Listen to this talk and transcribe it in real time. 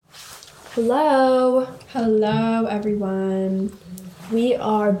Hello. Hello, everyone. We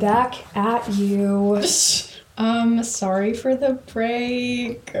are back at you. Sorry for the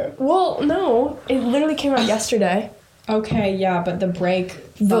break. Well, no, it literally came out yesterday. Okay, yeah, but the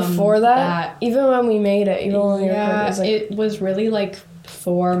break Before that, even when we made it, even when we recorded, it was really like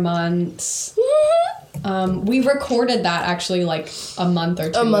 4 months. We recorded that actually like a month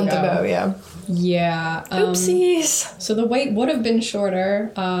or two ago. A month ago, yeah. Yeah. Oopsies. So the wait would have been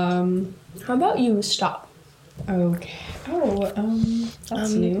shorter. How about you stop? Okay.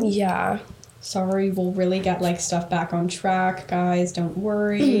 That's new. Yeah. Sorry, we'll really get like stuff back on track, guys. Don't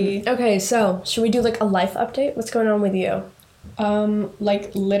worry. Okay, so should we do like a life update? What's going on with you?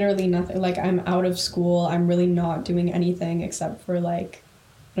 Like literally nothing. Like I'm out of school. I'm really not doing anything except for like,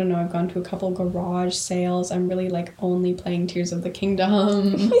 I don't know, I've gone to a couple garage sales. I'm really like only playing Tears of the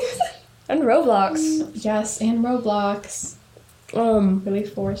Kingdom. And Roblox. Yes, and Roblox. Really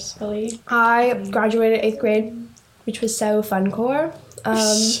forcefully. I graduated 8th grade, which was so fun core.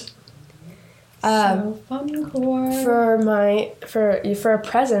 So fun core. For a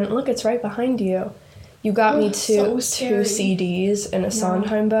present, look, it's right behind you. You got me two CDs and a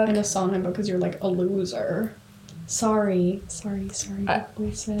Sondheim book. And a Sondheim book because you're like a loser. Sorry.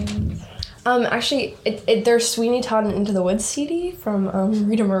 Listen. Actually, there's Sweeney Todd and Into the Woods CD from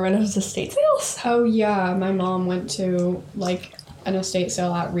Rita Moreno's estate sales. Oh yeah, my mom went to like an estate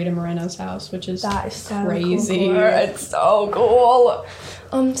sale at Rita Moreno's house, which is that is so crazy. Cool. It's so cool.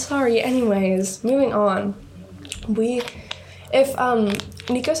 Sorry. Anyways, moving on. If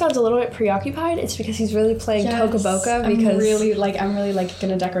Nico sounds a little bit preoccupied, it's because he's really playing Toca Boca. Because I'm really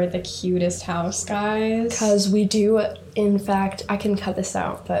gonna decorate the cutest house, guys. Because we do, in fact, I can cut this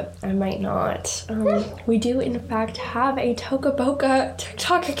out, but I might not. We do, in fact, have a Toca Boca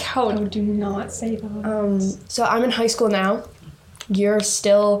TikTok account. Oh, do not say that. So I'm in high school now. You're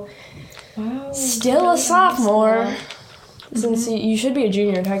still a sophomore. Since you should be a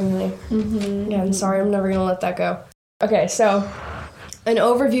junior, technically. Yeah, I'm sorry, I'm never going to let that go. Okay, so an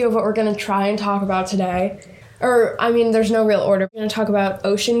overview of what we're going to try and talk about today. There's no real order. We're going to talk about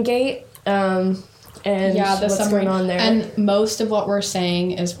Ocean Gate, and what's going on there. And most of what we're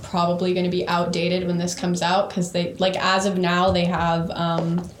saying is probably going to be outdated when this comes out, because they, like, as of now, they have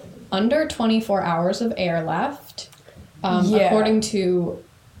under 24 hours of air left, according to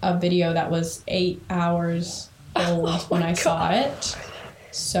a video that was 8 hours old when I saw it.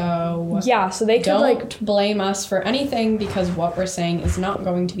 So so they could don't blame us for anything, because what we're saying is not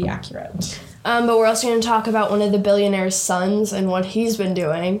going to be accurate. But we're also going to talk about one of the billionaire's sons and what he's been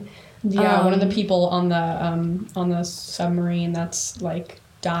doing. Yeah, one of the people on the submarine that's like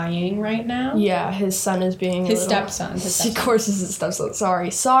dying right now. Yeah, his son is being his stepson. Of course, it's his stepson.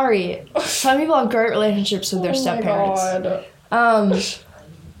 Sorry. Some people have great relationships with their step-parents. We're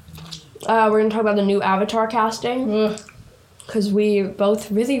going to talk about the new Avatar casting. Because we both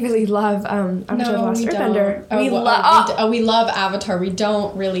really, really love Avatar The Last Airbender. We love Avatar. We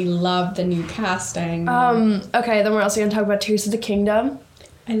don't really love the new casting. Okay, then we're also going to talk about Tears of the Kingdom.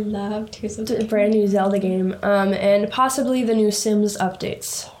 I love Tears of the Kingdom. Brand new Zelda game. And possibly the new Sims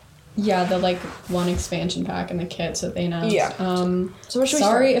updates. Yeah, the like one expansion pack in the kits that they announced. Yeah. So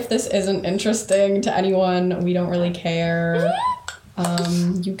sorry if this isn't interesting to anyone. We don't really care.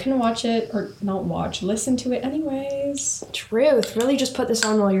 You can watch it, or not watch, listen to it anyways. Truth. Really just put this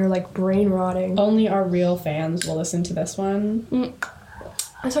on while you're like brain rotting. Only our real fans will listen to this one.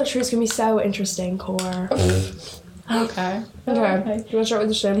 I thought Truth's gonna be so interesting, Core. Okay. Do you want to start with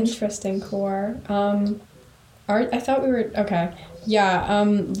the Sims? Interesting, Core. I thought we were, okay. Yeah,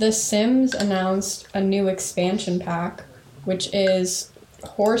 The Sims announced a new expansion pack, which is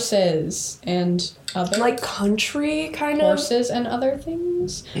horses and other like country kind horses and other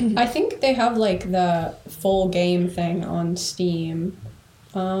things. I think they have like the full game thing on Steam.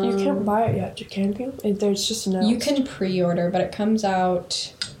 You can't buy it yet, can you? There's just no. You can pre-order, but it comes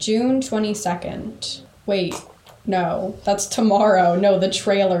out June 22nd. Wait, no, that's tomorrow. No, the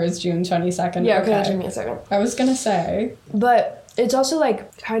trailer is June 22nd. Yeah, okay, give me a second. I was gonna say, but it's also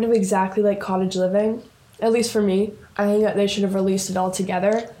like kind of exactly like Cottage Living, at least for me. I think that they should have released it all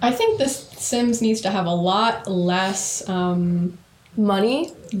together. I think this Sims needs to have a lot less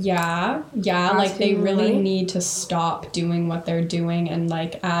money. Yeah, like they really need to stop doing what they're doing and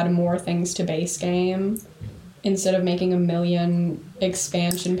like add more things to base game instead of making 1 million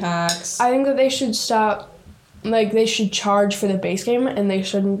expansion packs. I think that they should stop, like they should charge for the base game and they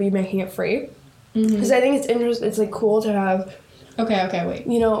shouldn't be making it free. Because I think it's interesting. It's like cool to have. Okay, wait.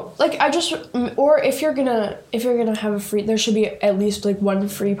 You know, like or if you're gonna have a free, there should be at least like one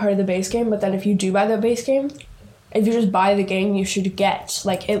free part of the base game. But then if you do buy the base game, if you just buy the game, you should get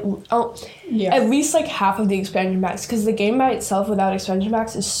like at least like half of the expansion packs, because the game by itself without expansion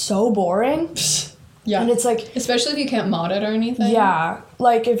packs is so boring. Yeah. And it's like, especially if you can't mod it or anything. Yeah.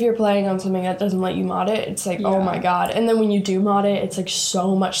 Like if you're playing on something that doesn't let you mod it, it's like, oh my god. And then when you do mod it, it's like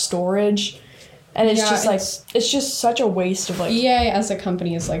so much storage. And it's just like, it's just such a waste of like... EA as a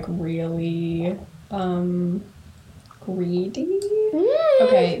company is like really greedy.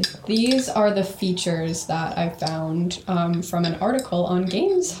 Okay, these are the features that I found from an article on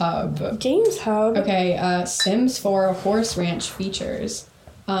Games Hub. Games Hub? Okay, Sims 4 Horse Ranch features.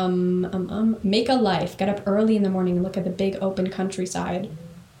 Make a life. Get up early in the morning and look at the big open countryside.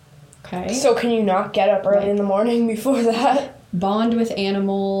 Okay. So can you not get up early in the morning before that? Bond with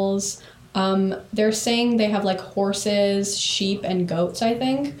animals. They're saying they have like horses, sheep, and goats, I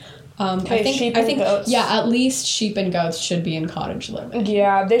think. Sheep and goats. Yeah, at least sheep and goats should be in cottage living.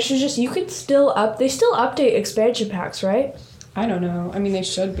 Yeah, they should just, you could still they still update expansion packs, right? I don't know. I mean, they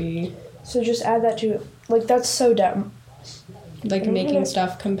should be. So just add that to, like, that's so dumb. Like making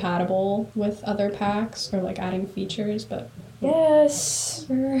stuff compatible with other packs or like adding features, but... Yes.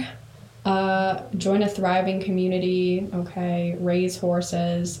 Join a thriving community. Okay. Raise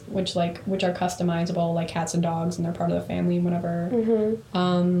horses, which are customizable, like cats and dogs, and they're part of the family and whatever.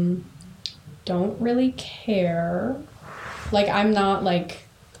 Mm-hmm. Don't really care. Like, I'm not like,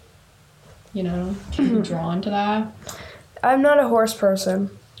 drawn to that. I'm not a horse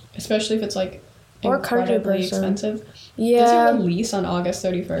person. Especially if it's like or incredibly expensive. Yeah. Does it release on August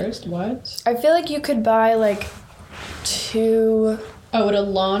 31st? What? I feel like you could buy like 2... Oh, it'll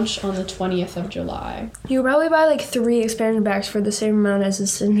launch on the 20th of July. You could probably buy like 3 expansion packs for the same amount as the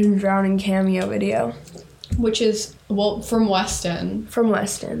Sinjin Drowning cameo video. Which is, from Weston. From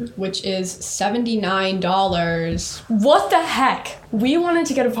Weston. Which is $79. What the heck? We wanted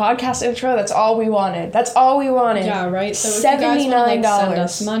to get a podcast intro. That's all we wanted. Yeah, right? So if you guys want to send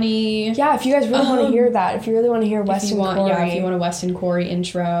us money. Yeah, if you guys really want to hear that. If you really want to hear Weston Corey. Yeah, if you want a Weston Corey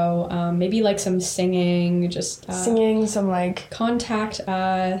intro. Maybe like some singing. Just singing, some like... Contact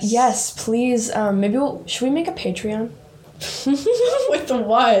us. Yes, please. Maybe should we make a Patreon? With the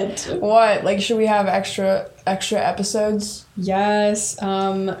what? What? Like, should we have extra episodes? Yes.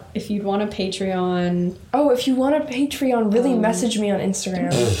 If you'd want a Patreon. Oh, if you want a Patreon, really message me on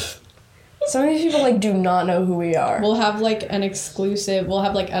Instagram. Some of these people like do not know who we are. We'll have like an exclusive. We'll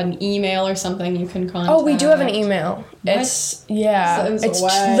have like an email or something you can contact. Oh, we do have an email. What? It's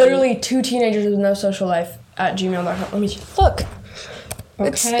literally 2 teenagers with no social life at gmail.com. Let me look.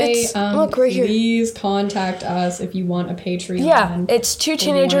 Okay, look right here. Please contact us if you want a Patreon. Yeah, it's 2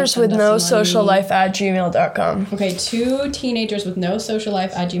 teenagers with no social life at gmail.com. Okay, 2 teenagers with no social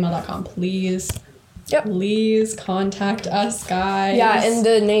life at gmail.com. Please. Yep. Please contact us, guys. Yeah, and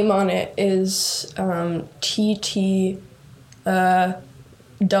the name on it is TTW. Like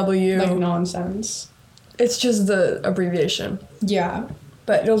nonsense. It's just the abbreviation. Yeah.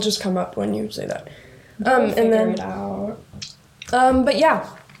 But it'll just come up when you say that. We'll figure it out. But yeah,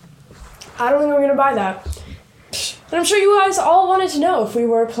 I don't think we're gonna buy that. And I'm sure you guys all wanted to know if we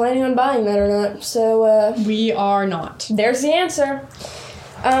were planning on buying that or not. So we are not. There's the answer.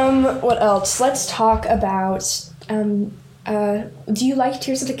 What else? Let's talk about. Do you like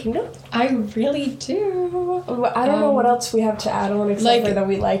Tears of the Kingdom? I really do. I don't know what else we have to add on except for that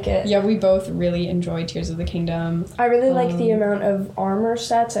we like it. Yeah, we both really enjoy Tears of the Kingdom. I really like the amount of armor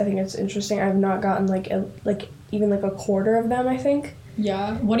sets. I think it's interesting. I've not gotten even like a quarter of them, I think.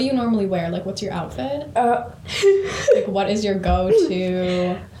 Yeah. What do you normally wear? Like, what's your outfit? Like, what is your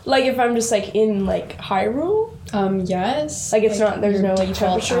go-to? Like, if I'm just like in like Hyrule. Yes. Like, it's not. There's no like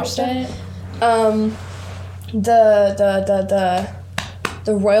temperature stuff. The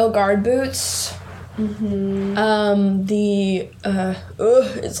Royal Guard boots. Mm-hmm.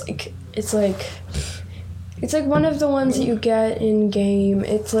 It's like one of the ones that you get in game.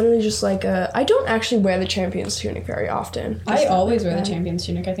 It's literally just like I don't actually wear the Champion's tunic very often. I always wear the Champion's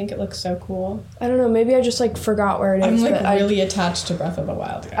tunic. I think it looks so cool. I don't know. Maybe I just like forgot where it is. I'm like really attached to Breath of the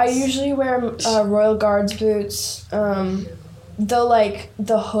Wild, guys. I usually wear Royal Guards boots.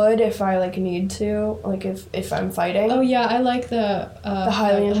 The hood if I like need to, like if I'm fighting. Oh yeah, I like the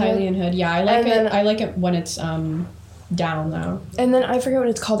Hylian hood. Yeah, I like it. I like it when it's down though. And then I forget what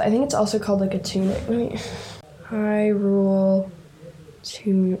it's called. I think it's also called like a tunic. Hyrule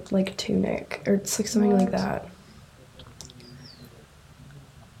tunic, or it's like something like that.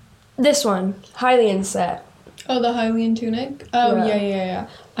 This one, Hylian set. Oh, the Hylian tunic? Oh, yeah.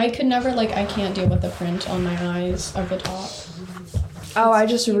 I could never, I can't deal with the print on my eyes of the top. Oh, I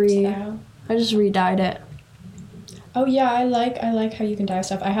just re-dyed it. Oh yeah, I like how you can dye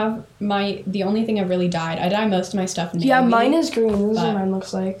stuff. I have the only thing I've really dyed. I dye most of my stuff navy. Yeah, mine is green. This is what mine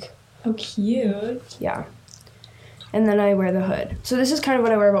looks like. Oh, cute. Yeah. And then I wear the hood. So this is kind of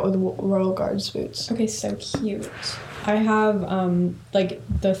what I wear about with Royal Guards boots. Okay, so cute. I have like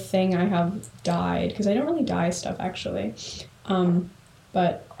the thing I have dyed because I don't really dye stuff actually.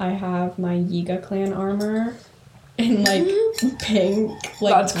 But I have my Yiga clan armor in like pink,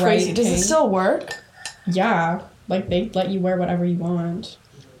 like that's crazy. Does it still work? Yeah, like they let you wear whatever you want.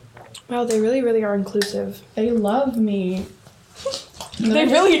 Wow, they really, really are inclusive. They love me. They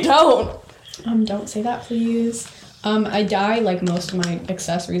really don't. Don't say that, please. I dye like most of my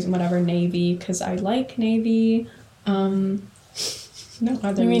accessories and whatever navy because I like navy. No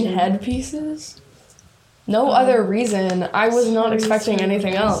other. You mean reason. headpieces? No other reason. I was not expecting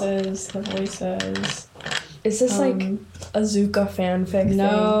anything else. The voices. Is this like Azuka fanfic?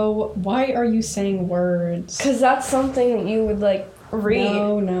 No. Thing? Why are you saying words? Because that's something that you would like read.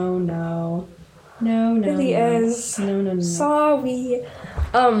 No. Really is. No. Sorry.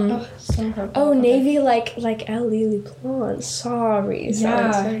 So navy like Lily Plant. Sorry.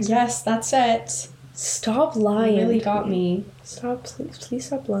 Yes, that's it. Stop lying. You really got me. Stop, please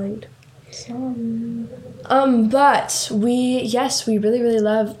stop lying. Sorry. But we really, really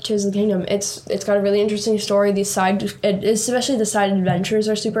love Tears of the Kingdom. It's got a really interesting story. Especially the side adventures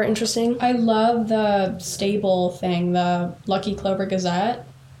are super interesting. I love the stable thing, the Lucky Clover Gazette.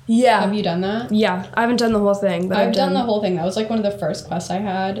 Yeah. Have you done that? Yeah, I haven't done the whole thing, but I've done the whole thing. That was like one of the first quests I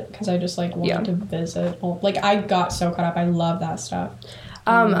had because I just like wanted to visit. Like I got so caught up. I love that stuff.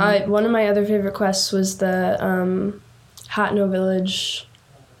 One of my other favorite quests was the Hatno Village.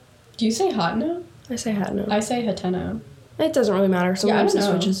 Do you say Hatno? I say Hatno. I say Hateno. It doesn't really matter. Sometimes it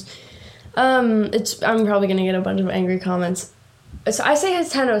switches. I'm probably gonna get a bunch of angry comments. So I say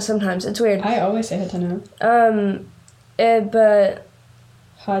Hateno sometimes. It's weird. I always say Hateno. But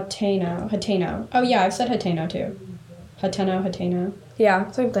Hateno. Oh yeah, I've said Hateno too. Hateno. Yeah,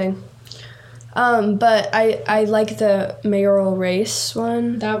 same thing. But I like the mayoral race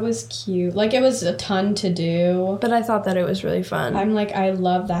one. That was cute. Like, it was a ton to do. But I thought that it was really fun. I'm like, I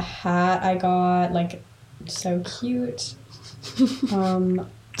love the hat I got. Like, so cute.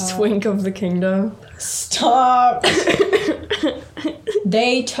 Swink of the Kingdom. Stop!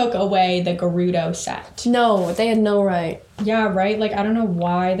 They took away the Gerudo set. No, they had no right. Yeah, right? Like, I don't know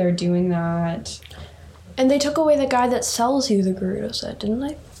why they're doing that. And they took away the guy that sells you the Gerudo set, didn't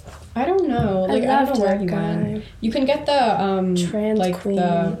they? I don't know. Like, I don't know where he went. You can get the Trans like Queen.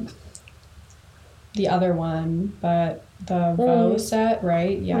 the other one, but the Voe set,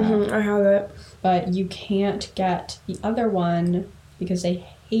 right? Yeah. I have it. But you can't get the other one because they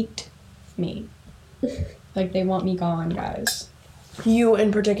hate me. Like, they want me gone, guys. You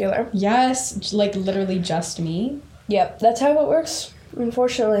in particular. Yes, like literally just me. Yep, that's how it works,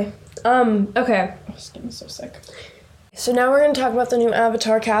 unfortunately. Okay. Oh, this game is so sick. So now we're going to talk about the new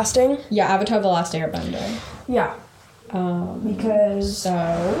Avatar casting. Yeah, Avatar The Last Airbender. Yeah. Because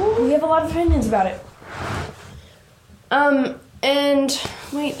so we have a lot of opinions about it. And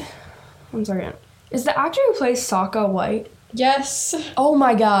wait, one second. Is the actor who plays Sokka white? yes. Oh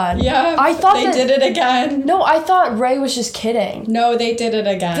my god. Yeah. I thought they did it again. No, I thought Ray was just kidding. No, they did it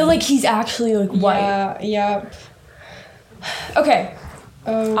again. I feel like he's actually like white. Yeah, yep. Okay.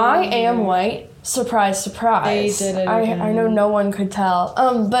 Oh. I am white. Surprise, surprise. They did it again. I know no one could tell.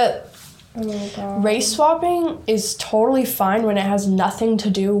 But Oh god. race swapping is totally fine when it has nothing to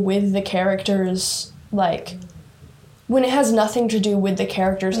do with the character's when it has nothing to do with the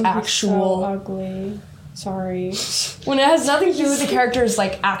character's actual so ugly. Sorry. when it has nothing to do with the character's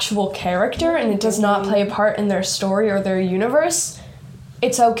actual character and it does not play a part in their story or their universe,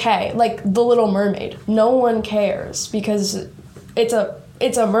 it's okay. Like The Little Mermaid. No one cares because it's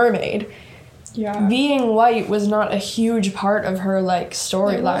a mermaid. Yeah. Being white was not a huge part of her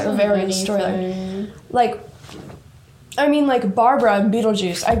storyline, various storyline. Barbara and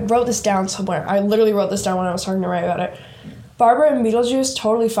Beetlejuice. I wrote this down somewhere. I literally wrote this down when I was talking to Ray about it. Barbara and Beetlejuice,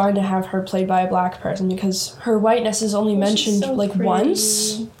 totally fine to have her played by a black person because her whiteness is only mentioned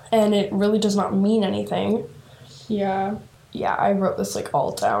once, and it really does not mean anything. Yeah. Yeah, I wrote this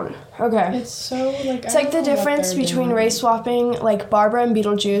all down. Okay. It's so It's the difference between race swapping Barbara and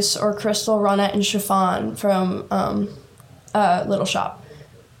Beetlejuice or Crystal, Ronette, and Chiffon from Little Shop.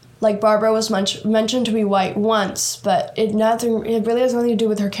 Barbara was mentioned to be white once, but it really has nothing to do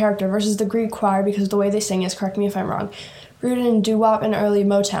with her character versus the Greek choir because the way they sing is, correct me if I'm wrong, rooted in doo-wop and early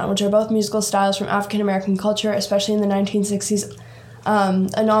Motown, which are both musical styles from African American culture, especially in the 1960s.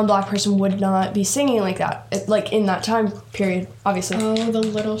 a non-black person would not be singing like that, like in that time period, obviously. Oh, The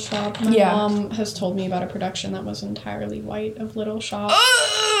Little Shop. My mom has told me about a production that was entirely white of Little Shop.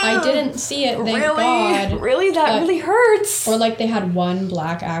 I didn't see it, thank God. Really? That really hurts. Or like they had one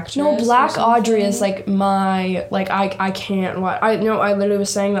black actress. No, Black Audrey is like my, like I can't watch. I literally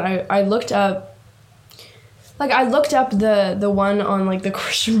was saying that I looked up, like I looked up the one on like the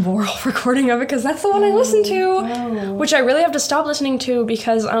Christian Borle recording of it, because that's the one I listened to, which I really have to stop listening to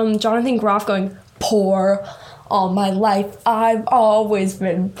because Jonathan Groff going, poor all my life, I've always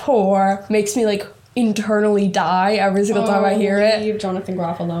been poor, makes me like internally die every single time I hear it. Leave Jonathan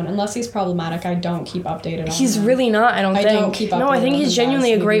Groff alone. Unless he's problematic, I don't keep updated on He's him. really not, I don't think. Don't keep updated No, I think he's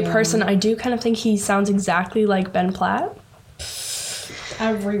genuinely a great person. alone. I do kind of think he sounds exactly like Ben Platt.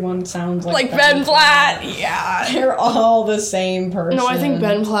 Everyone sounds like Ben Platt, yeah. They're all the same person. No, I think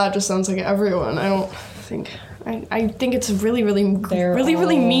Ben Platt just sounds like everyone. I don't think... I think it's really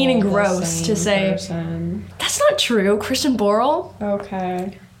mean and gross to say... Person. That's not true. Christian Borle?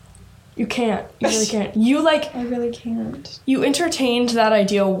 Okay. You can't. You really can't. You, like... I really can't. You entertained that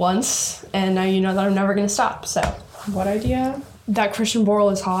idea once, and now you know that I'm never going to stop, so... What idea? That Christian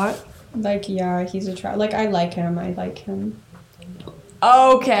Borle is hot? Like, yeah, he's attractive. Like, I like him.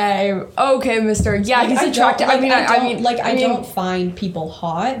 Okay, mister. Yeah, he's attractive. I don't find people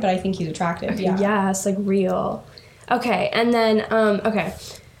hot, but I think he's attractive. Okay, yeah. Yes, like real. Okay, and then okay,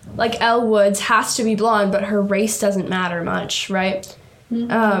 like Elle Woods has to be blonde, but her race doesn't matter much, right?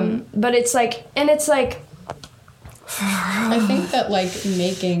 Mm-hmm. But it's like, I think that like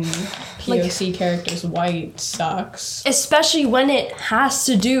making POC characters white sucks. Especially when it has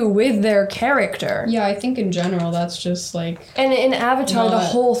to do with their character. Yeah, I think in general that's just like... And in Avatar, the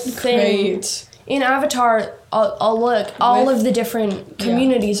whole thing... Great. In Avatar, all of the different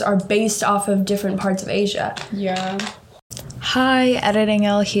communities are based off of different parts of Asia. Yeah. Hi, Editing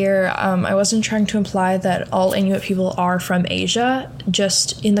L here. I wasn't trying to imply that all Inuit people are from Asia,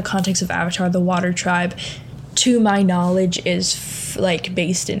 just in the context of Avatar, the Water Tribe, to my knowledge, is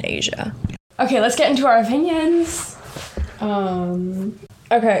based in Asia. Okay, let's get into our opinions.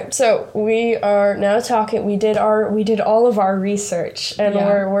 Okay, so we are now talking. We did all of our research, and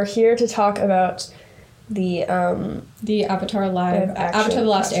we're here to talk about the Avatar Avatar The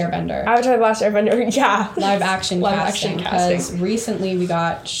Last Airbender. Avatar The Last Airbender, yeah. Live action casting. Because recently we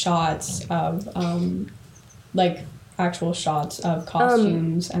got shots of actual shots of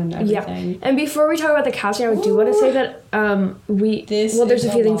costumes and everything. Yeah. And before we talk about the casting, I do want to say that there's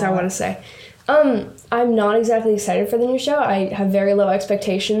a few things I want to say. I'm not exactly excited for the new show. I have very low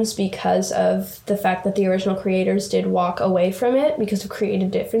expectations because of the fact that the original creators did walk away from it because of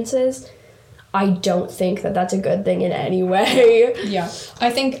creative differences. I don't think that that's a good thing in any way. Yeah. I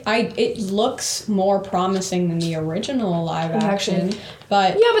think it looks more promising than the original live action.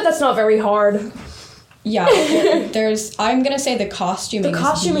 But yeah, but that's not very hard. Yeah, I'm gonna say the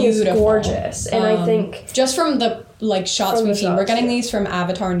costuming is gorgeous, and I think just from the shots we've seen, we're getting these from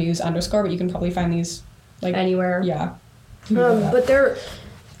Avatar News _, but you can probably find these anywhere. Yeah. But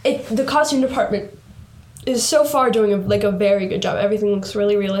the costume department is so far doing a very good job. Everything looks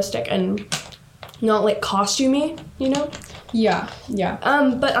really realistic and not costumey, you know? Yeah.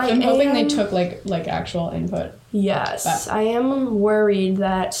 But I'm hoping they took like actual input. Yes, I am worried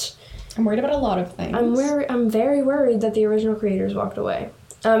that. I'm worried about a lot of things. I'm very worried that the original creators walked away.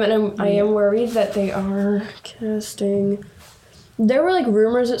 And I am worried that they are casting... There were,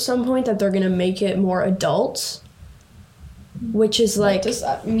 rumors at some point that they're going to make it more adult. Which is, What does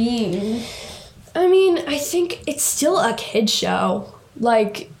that mean? I mean, I think it's still a kid's show.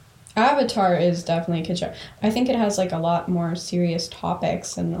 Avatar is definitely a kid show. I think it has a lot more serious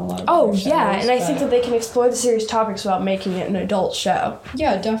topics and a lot of I think that they can explore the serious topics without making it an adult show.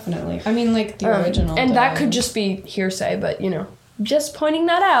 Yeah, definitely. I mean, the original. And that could just be hearsay, but just pointing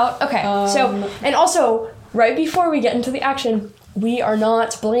that out. Okay, and also right before we get into the action, we are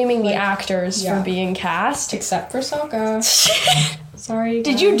not blaming the actors for being cast, except for Sokka. Sorry.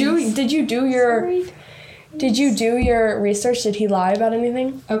 Guys. Did you do your research? Did he lie about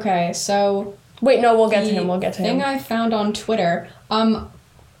anything? Okay, so... Wait, no, we'll get to him. The thing I found on Twitter, a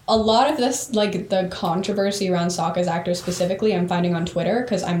lot of this, the controversy around Sokka's actor specifically, I'm finding on Twitter,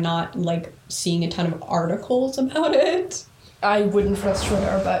 because I'm not, seeing a ton of articles about it. I wouldn't trust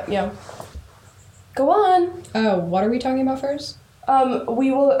Twitter, but, yeah. Go on. Oh, what are we talking about first?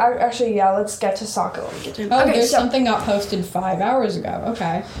 We will... Actually, yeah, let's get to Sokka when we get to him. Oh, okay, something got posted 5 hours ago.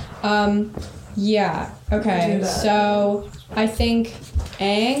 Okay. Yeah, okay, so I think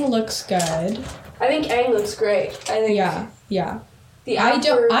Aang looks good. I think Aang looks great. Yeah.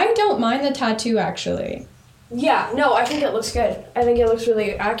 I don't mind the tattoo, actually. Yeah, no, I think it looks good. I think it looks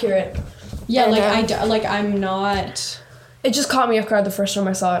really accurate. Yeah, and, I'm not... It just caught me off guard the first time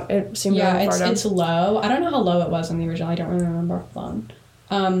I saw it. It seemed really far down. It's low. I don't know how low it was in the original. I don't really remember. Hold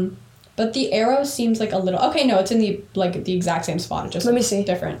on. But the arrow seems like a little... Okay, no, it's in the exact same spot. It just Let me see.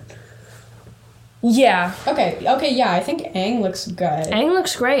 Different. Yeah. Okay, yeah, I think Aang looks good. Aang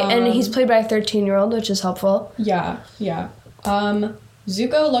looks great, and he's played by a 13-year-old, which is helpful. Yeah.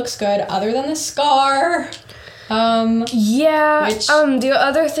 Zuko looks good, other than the scar. The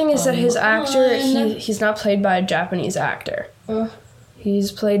other thing is that his actor, he's not played by a Japanese actor.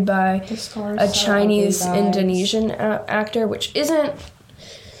 He's played by a Chinese Indonesian actor, which isn't...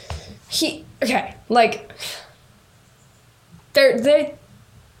 They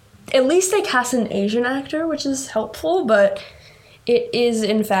at least they cast an Asian actor, which is helpful, but it is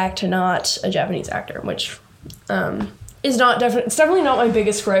in fact not a Japanese actor, which is not it's definitely not my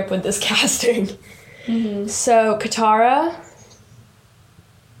biggest gripe with this casting. Mm-hmm. So Katara.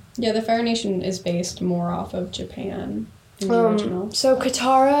 Yeah, the Fire Nation is based more off of Japan in the original. So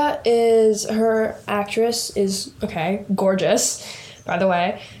Katara her actress is gorgeous, by the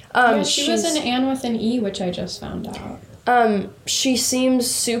way. She was in Anne with an E, which I just found out. She seems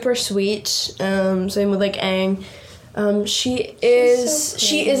super sweet. Same with Aang.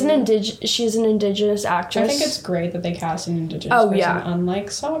 She's an indigenous actress. I think it's great that they cast an indigenous person, unlike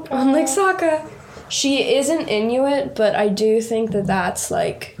Sokka. She is an Inuit, but I do think that's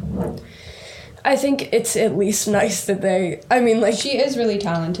I think it's at least nice that they... she is really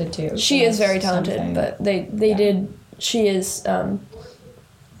talented too. She is very talented, but they did... She is...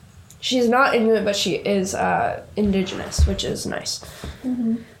 she's not Inuit, but she is indigenous, which is nice.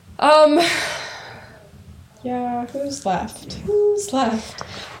 Mm-hmm. Yeah, who's left?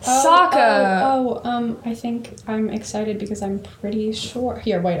 Sokka! I think I'm excited because I'm pretty sure...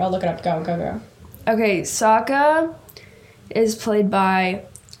 Here, wait, I'll look it up. Go. Okay, Sokka is played by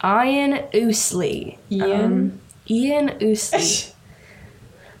Ian Ousley. Ian Ousley.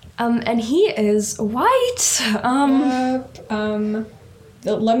 And he is white.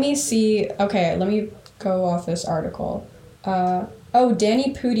 Let me see. Okay, let me go off this article.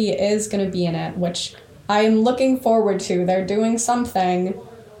 Danny Pudi is going to be in it, which I am looking forward to. They're doing something.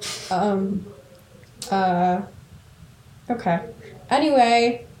 Okay.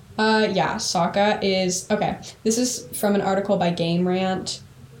 Anyway, Sokka is... Okay, this is from an article by Game Rant.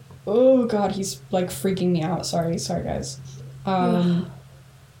 Oh god, he's freaking me out. Sorry guys.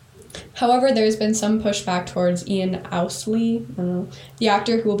 However, there's been some pushback towards Ian Ousley, the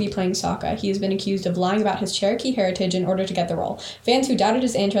actor who will be playing Sokka. He has been accused of lying about his Cherokee heritage in order to get the role. Fans who doubted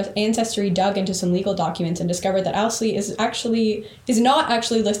his ancestry dug into some legal documents and discovered that Ousley is not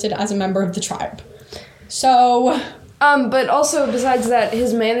actually listed as a member of the tribe. So... but also, besides that,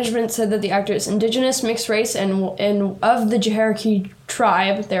 his management said that the actor is indigenous, mixed race, and of the Cherokee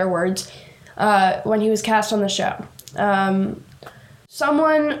tribe, their words, when he was cast on the show.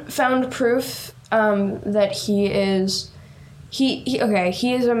 Someone found proof that he is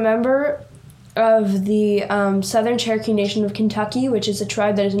a member of the Southern Cherokee Nation of Kentucky, which is a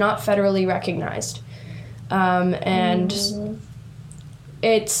tribe that is not federally recognized.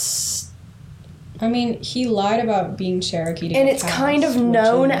 It's... he lied about being Cherokee to and get it's cast, kind of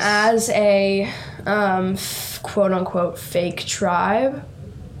known as a quote-unquote fake tribe.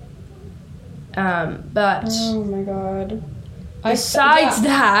 But... Oh my god. Besides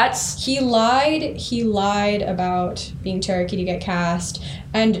that, he lied about being Cherokee to get cast,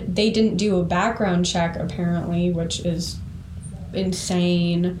 and they didn't do a background check apparently, which is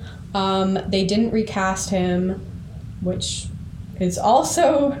insane. They didn't recast him, which is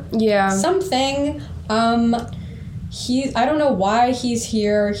also something. I don't know why he's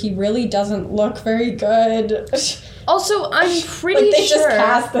here. He really doesn't look very good. Also, I'm pretty they sure... just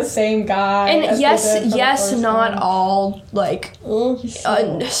cast the same guy. And yes, not all,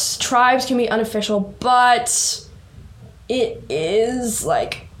 tribes can be unofficial, but it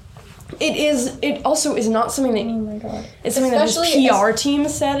also is not something that... Oh my god. It's something that his PR team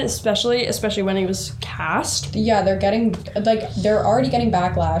said, especially when he was cast. Yeah, they're already getting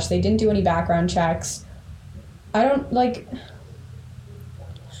backlash. They didn't do any background checks. I don't,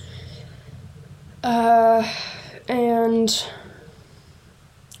 and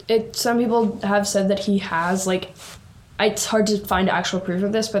some people have said that he has, it's hard to find actual proof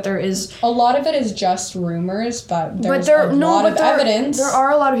of this, but there is... A lot of it is just rumors, but there's a lot of evidence. There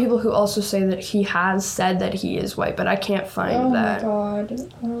are a lot of people who also say that he has said that he is white, but I can't find that. Oh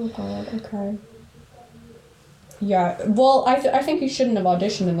my god, okay. Yeah, well, I think he shouldn't have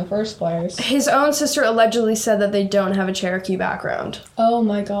auditioned in the first place. His own sister allegedly said that they don't have a Cherokee background. Oh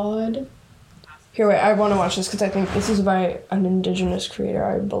my god. Here, wait, I want to watch this because I think this is by an indigenous creator,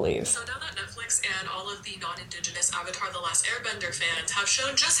 I believe. So now that Netflix and all of the non-indigenous Avatar: The Last Airbender fans have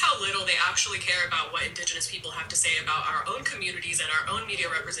shown just how little they actually care about what indigenous people have to say about our own communities and our own media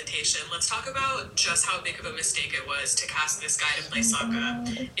representation, let's talk about just how big of a mistake it was to cast this guy to play Sokka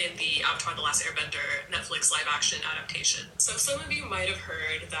in the Avatar: The Last Airbender Netflix live-action adaptation. So some of you might have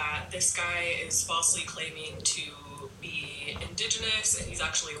heard that this guy is falsely claiming to be indigenous, and he's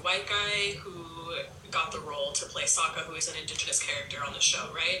actually a white guy who got the role to play Sokka, who is an indigenous character on the show,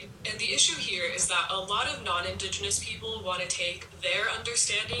 right? And the issue here is that a lot of non-indigenous people want to take their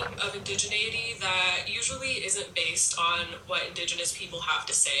understanding of indigeneity that usually isn't based on what indigenous people have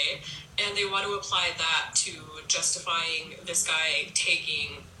to say, and they want to apply that to justifying this guy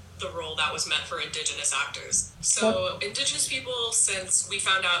taking the role that was meant for indigenous actors. So indigenous people, since we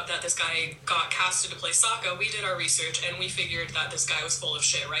found out that this guy got casted to play Sokka, we did our research and we figured that this guy was full of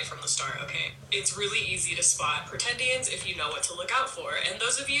shit right from the start, okay? It's really easy to spot pretendians if you know what to look out for. And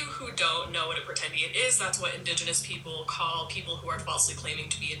those of you who don't know what a pretendian is, that's what indigenous people call people who are falsely claiming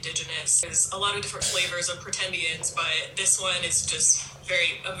to be indigenous. There's a lot of different flavors of pretendians, but this one is just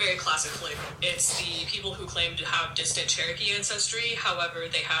a very classic flavor. It's the people who claim to have distant Cherokee ancestry, however,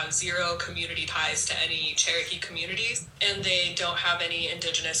 they have zero community ties to any Cherokee communities, and they don't have any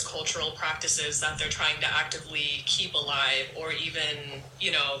indigenous cultural practices that they're trying to actively keep alive or even,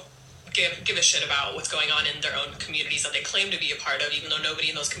 give a shit about what's going on in their own communities that they claim to be a part of, even though nobody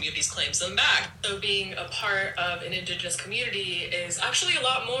in those communities claims them back. So being a part of an indigenous community is actually a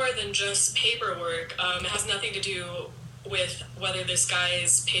lot more than just paperwork. It has nothing to do with whether this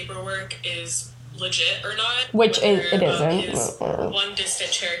guy's paperwork is legit or not. Which whether, it isn't. His one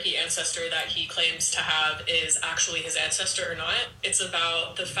distant Cherokee ancestor that he claims to have is actually his ancestor or not. It's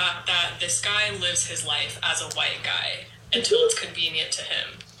about the fact that this guy lives his life as a white guy until it's convenient to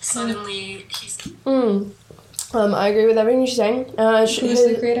him. Suddenly, he's... I agree with everything she's saying. Who's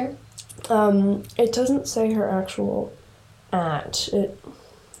the creator? It doesn't say her actual at. Let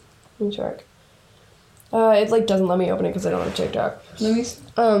me check. It doesn't let me open it because I don't have TikTok. Let me see.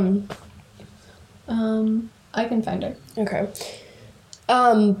 I can find her. Okay.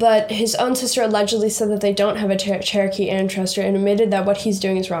 But his own sister allegedly said that they don't have a Cherokee ancestor and admitted that what he's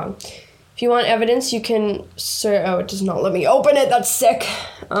doing is wrong. If you want evidence, you can... it does not let me open it. That's sick.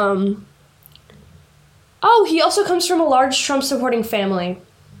 He also comes from a large Trump-supporting family.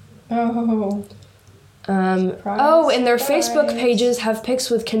 Oh. And their Facebook pages have pics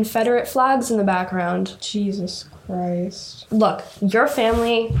with Confederate flags in the background. Jesus Christ. Look, your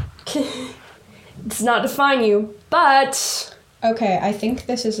family does not define you, but... Okay, I think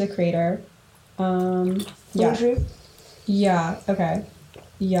this is the creator. Yeah. Yeah, okay.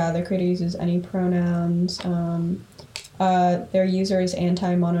 Yeah, the creator uses any pronouns. Their user is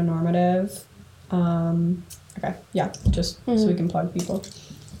anti-mononormative. Okay, yeah, just so we can plug people.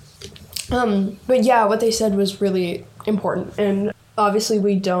 But yeah, what they said was really important, and obviously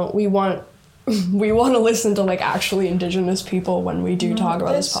we want to listen to actually indigenous people when we do talk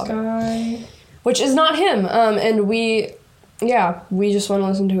about this topic. Guy. Which is not him. And we just want to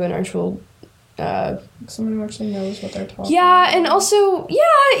listen to an actual someone who actually knows what they're talking Yeah, about. and also,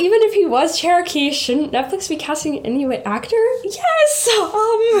 even if he was Cherokee, shouldn't Netflix be casting an Inuit actor? Yes!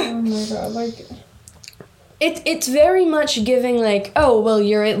 Oh my god, It's very much giving,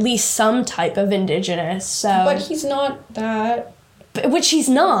 you're at least some type of indigenous, so... But he's not that. Which he's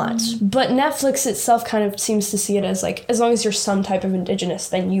not, but Netflix itself kind of seems to see it as, as long as you're some type of indigenous,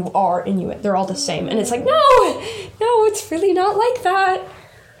 then you are Inuit. They're all the same. And it's no, it's really not like that.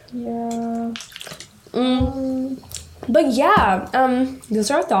 Yeah. But yeah, those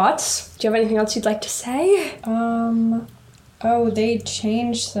are our thoughts. Do you have anything else you'd like to say? They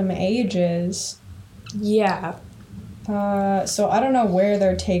changed some ages. Yeah. So I don't know where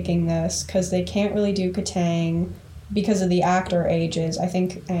they're taking this, because they can't really do Katang because of the actor ages. I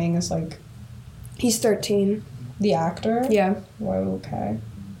think Aang is He's 13. The actor? Yeah. Whoa, okay.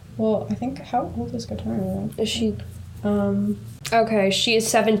 Well, I think, how old is Katang? Is she? Okay, she is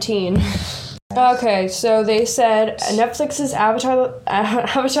 17. Okay, so they said Netflix's Avatar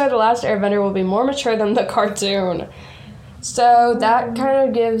The Last Airbender will be more mature than the cartoon. So that kind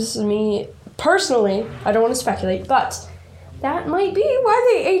of gives me... Personally, I don't want to speculate, but that might be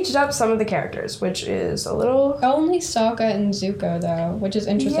why they aged up some of the characters, which is a little... Only Sokka and Zuko, though, which is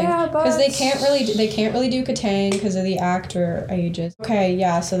interesting. Yeah, but... Because they can't really do Katang because of the actor ages. Okay,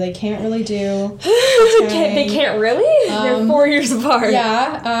 yeah, so they can't really do Katang. They can't really? They're 4 years apart.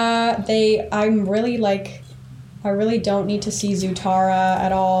 Yeah, I really don't need to see Zutara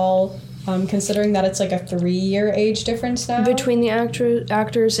at all. considering that it's like a 3-year age difference now. Between the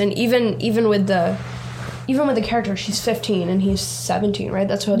actors, and even with the character, she's 15 and he's 17, right?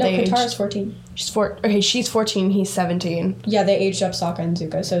 That's what they aged. No, Katara's 14. She's 14, he's 17. Yeah, they aged up Sokka and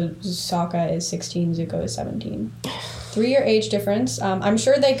Zuko. So Sokka is 16, Zuko is 17. 3-year age difference. I'm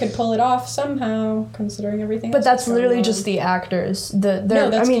sure they could pull it off somehow, considering everything. But that's literally just the actors.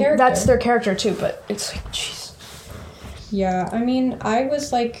 Character. That's their character too. But it's like, jeez. Yeah, I mean, I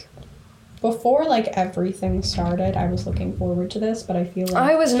was like, before like everything started, I was looking forward to this, but I feel like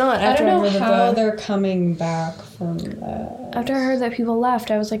I was not. I don't know how they're coming back from that. After I heard that people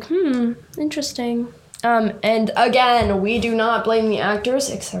left, I was like, interesting. And again, we do not blame the actors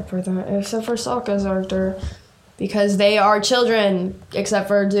except for Sokka's actor. Because they are children, except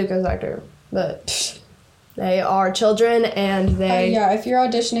for Zuko's actor. But they are children, and they... yeah, if you're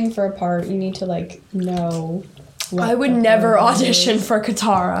auditioning for a part, you need to, like, know... I would never audition for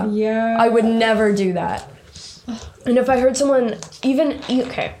Katara. Yeah. I would never do that. And if I heard someone...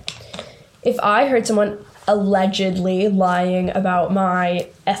 If I heard someone allegedly lying about my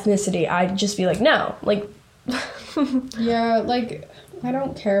ethnicity, I'd just be like, no. Like... Yeah, like... I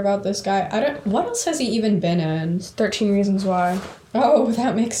don't care about this guy. What else has he even been in? 13 Reasons Why. Oh,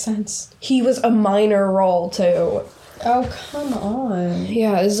 that makes sense. He was a minor role, too. Oh, come on.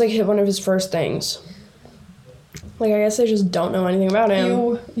 Yeah, this is like one of his first things. Like, I guess I just don't know anything about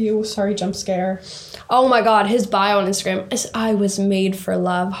him. Sorry, jump scare. Oh my god, his bio on Instagram is I was made for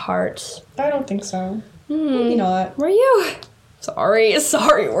love, hearts. I don't think so. Maybe not. Were you? Sorry,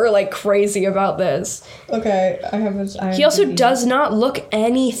 we're like crazy about this. Okay, he also does not look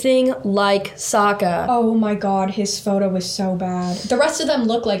anything like Sokka. Oh my god, his photo was so bad. The rest of them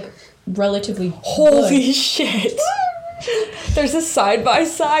look like relatively Holy good. Shit. There's a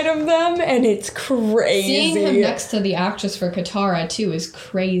side-by-side of them, and it's crazy. Seeing him next to the actress for Katara, too, is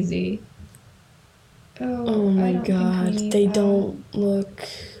crazy. Oh my god, they don't look...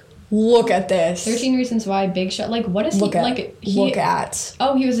 Look at this. 13 Reasons Why, Big Shot. Like, what is he like? Look at.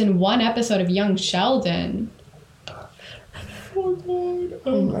 Oh, he was in one episode of Young Sheldon. Oh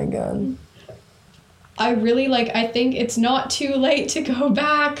my god. I really I think it's not too late to go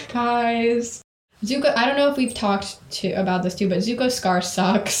back, guys. Zuko, I don't know if we've talked about this too, but Zuko's scar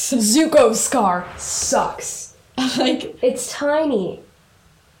sucks. Zuko's scar sucks. Like, it's tiny.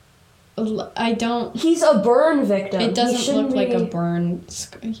 He's a burn victim. It doesn't look like a burn.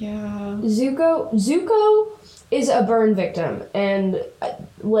 Yeah. Zuko is a burn victim, and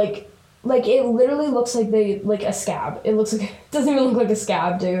like it literally looks like a scab. It doesn't even look like a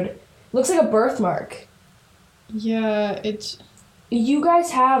scab, dude. It looks like a birthmark. Yeah, You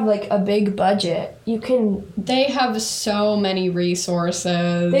guys have like a big budget. They have so many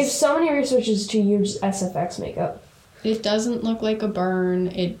resources. They have so many resources to use SFX makeup. It doesn't look like a burn.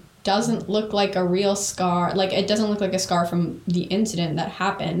 It doesn't look like a real scar. Like, it doesn't look like a scar from the incident that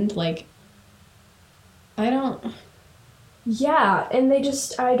happened. Like, I don't... Yeah, and I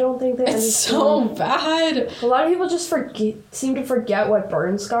don't think they understand. It's so bad. A lot of people just seem to forget what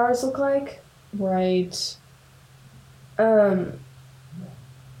burn scars look like. Right.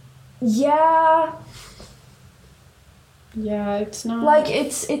 Yeah. Yeah, it's not... Like,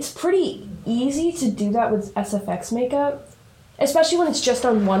 it's pretty easy to do that with SFX makeup. Especially when it's just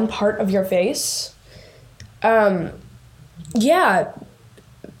on one part of your face. Yeah. Yeah.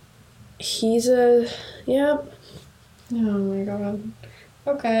 Oh my god.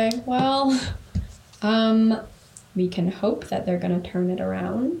 Okay, well, we can hope that they're gonna turn it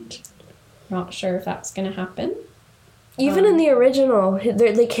around. Not sure if that's gonna happen. Even in the original,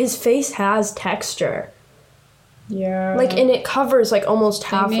 his face has texture. Yeah. Like, and it covers, like, almost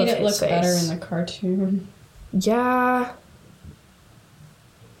half of his face. They made it look better in the cartoon. Yeah.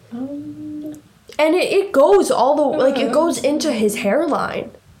 And it goes all the... Like, it goes into his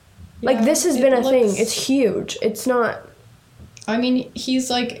hairline. Yeah, like, this has been a thing. It's huge. It's not... I mean, he's,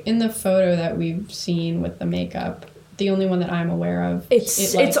 like, in the photo that we've seen with the makeup, the only one that I'm aware of.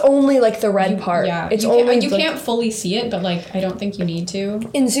 It's only, like, the red part. Yeah. You can't fully see it, but, like, I don't think you need to.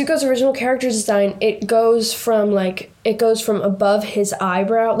 In Zuko's original character design, it goes from above his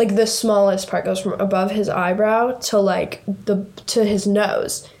eyebrow, like, the smallest part goes from above his eyebrow to, like, to his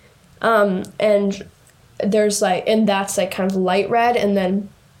nose. And there's, like, and that's, like, kind of light red, and then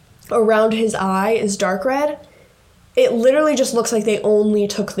around his eye is dark red. It literally just looks like they only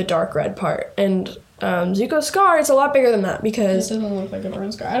took the dark red part. And Zuko's scar is a lot bigger than that because... It doesn't look like a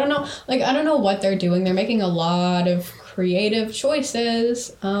burn scar. I don't know. Like, I don't know what they're doing. They're making a lot of creative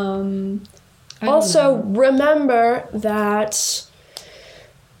choices. Also, remember that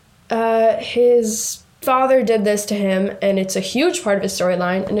his father did this to him, and it's a huge part of his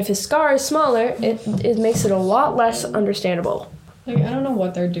storyline, and if his scar is smaller, it makes it a lot less understandable. Like, I don't know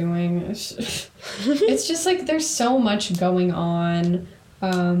what they're doing. It's just, like, there's so much going on.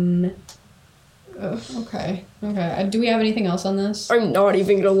 Okay. Do we have anything else on this? I'm not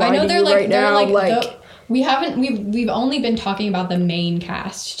even gonna lie to you right now. We've only been talking about the main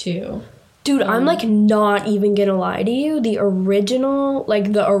cast, too. Dude, I'm, like, not even gonna lie to you. The original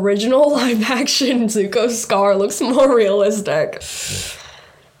live action Zuko scar looks more realistic.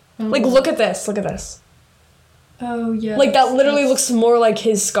 Like, look at this. Oh, yeah. Like, that literally looks more like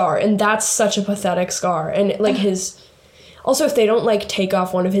his scar, and that's such a pathetic scar. And, like, his... Also, if they don't, like, take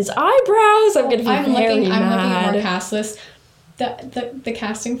off one of his eyebrows, I'm gonna be very mad. I'm looking at more cast lists. The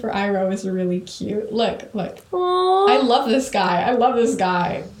casting for Iroh is really cute. Look. Aww. I love this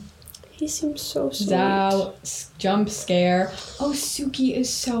guy. He seems so sweet. Zhao, jump scare. Oh, Suki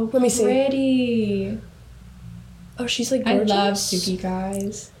is so Let me see. pretty. Oh, she's, like, gorgeous. I love Suki,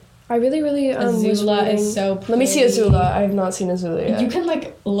 guys. I really, Azula is so pretty. Let me see Azula. I have not seen Azula yet. You can,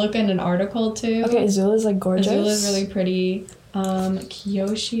 like, look in an article, too. Okay, Azula's, like, gorgeous. Azula's really pretty.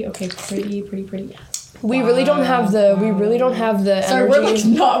 Kyoshi, okay, pretty. We really don't have the Sorry,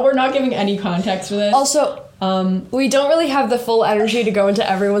 energy. we're not giving any context for this. Also, we don't really have the full energy to go into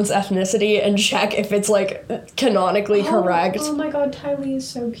everyone's ethnicity and check if it's, like, canonically correct. Oh my god, Ty Lee is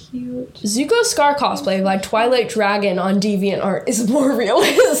so cute. Zuko's scar cosplay by Twilight Dragon on DeviantArt is more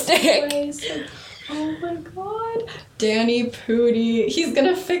realistic. Oh my god. Danny Pudi. He's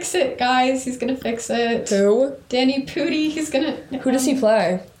gonna fix it, guys. He's gonna fix it. Who? Danny Pudi. He's gonna... Who does he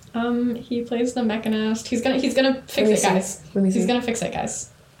play? He plays the Mechanist. He's gonna fix it, guys. He's gonna fix it, guys.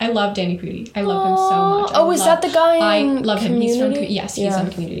 I love Danny Pudi. I love him so much. Oh, is that the guy in I love him. He's from he's Yeah.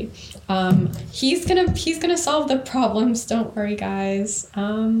 on Community. He's gonna solve the problems. Don't worry, guys.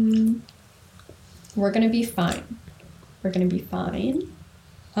 We're gonna be fine.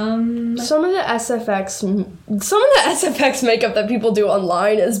 Some of the SFX makeup that people do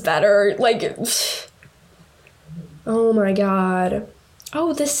online is better. Like, oh my god.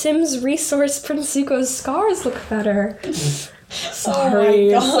 Oh, the Sims resource Prince Zuko's scars look better. Sorry.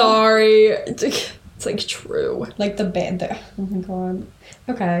 It's like true. Like the band. Oh my god.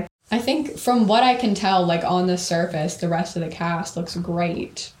 Okay. I think from what I can tell, like on the surface, the rest of the cast looks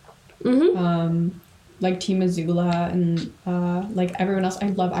great. Mm-hmm. Like Team Azula and like everyone else. I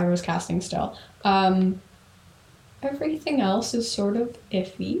love Iroh's casting still. Everything else is sort of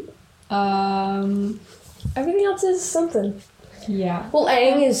iffy. Everything else is something. Yeah. Well,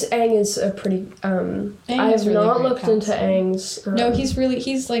 Aang is a pretty. I have really not great looked into Aang's. No, he's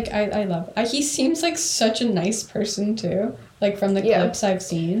like I love. He seems like such a nice person too. Like from the clips I've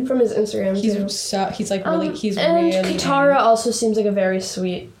seen from his Instagram. He's like really and really. Katara also seems like a very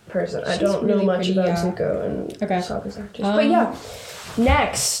sweet person. I don't know really much pretty, about yeah. Zuko and Sokka's actors, but yeah.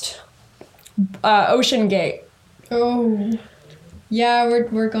 Next, Ocean Gate. Oh, yeah,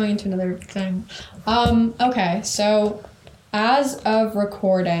 we're going to another thing. Okay, so as of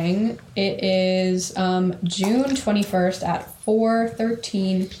recording, it is June 21st at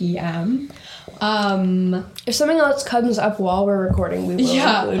 4:13 p.m. If something else comes up while we're recording, we will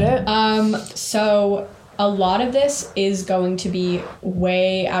include it. So a lot of this is going to be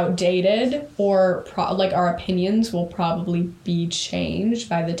way outdated, or our opinions will probably be changed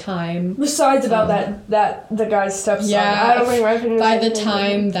by the time. Besides about that the guy's stepson. Yeah, I don't think my opinion. By the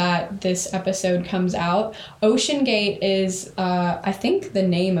time that this episode comes out, Ocean Gate is I think the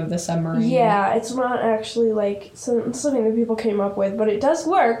name of the submarine. Yeah, it's not actually like something that people came up with, but it does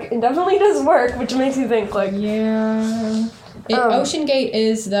work. It definitely does work, which makes you think like Ocean Gate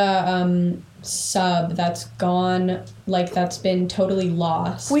is the sub that's gone, like that's been totally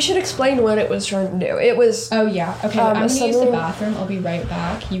lost. We should explain what it was trying to do. It was okay, I'm gonna use the bathroom. I'll be right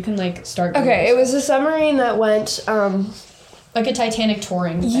back. You can like start. Okay, it was a submarine that went like a Titanic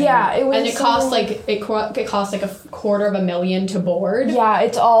touring thing. Yeah, it was, and it cost like it cost like $250,000 to board. Yeah,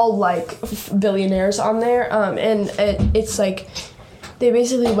 it's all like billionaires on there, and it's like they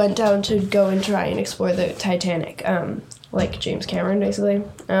basically went down to go and try and explore the Titanic, like James Cameron basically,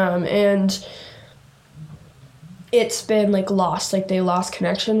 and it's been like lost. Like they lost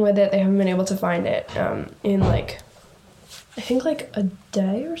connection with it. They haven't been able to find it in like I think like a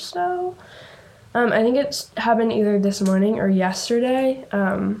day or so. I think it's happened either this morning or yesterday.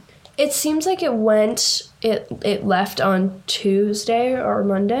 It seems like it left on Tuesday or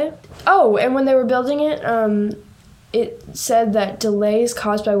Monday. Oh, and when they were building it, it said that delays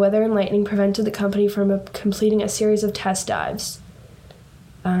caused by weather and lightning prevented the company from completing a series of test dives.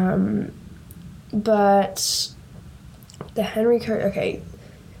 But the Henry Curtis... Okay,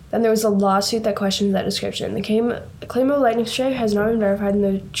 Then there was a lawsuit that questioned that description. The claim of lightning strike has not been verified, and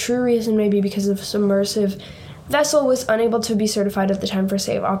the true reason may be because the submersive vessel was unable to be certified at the time for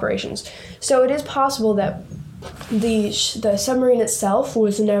safe operations. So it is possible that the submarine itself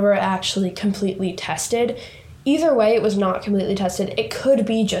was never actually completely tested. Either way, it was not completely tested. It could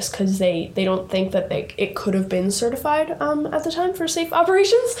be just because they don't think that it could have been certified at the time for safe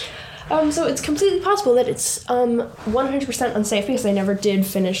operations. So it's completely possible that it's 100% unsafe because they never did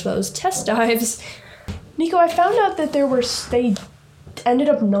finish those test dives. Nico, I found out that they ended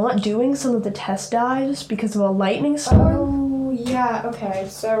up not doing some of the test dives because of a lightning storm. Oh, yeah, okay,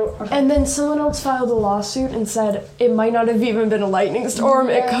 so... Okay. And then someone else filed a lawsuit and said it might not have even been a lightning storm.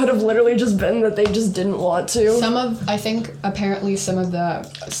 Yeah. It could have literally just been that they just didn't want to. Apparently some of the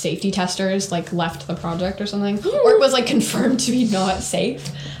safety testers, left the project or something. Or it was, confirmed to be not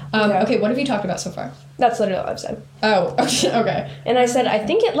safe. Okay, what have you talked about so far? That's literally all I've said. Oh, okay. And I said, I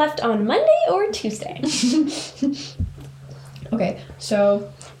think it left on Monday or Tuesday. Okay,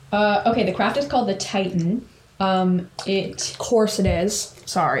 so, the craft is called the Titan. Of course it is.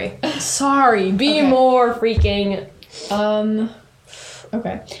 Sorry. Be more freaking...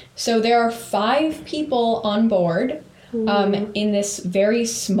 Okay, so there are 5 people on board, in this very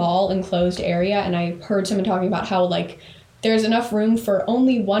small enclosed area, and I heard someone talking about how, there's enough room for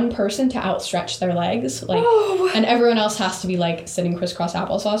only one person to outstretch their legs, and everyone else has to be, sitting crisscross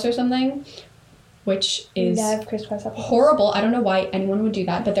applesauce or something, which is horrible. I don't know why anyone would do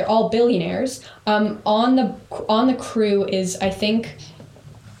that, but they're all billionaires. On the crew is, I think,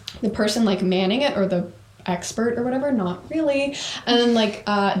 the person, manning it, or the expert or whatever, not really, and then,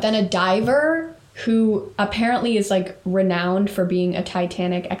 then a diver who apparently is, renowned for being a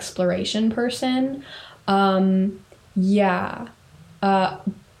Titanic exploration person. Yeah,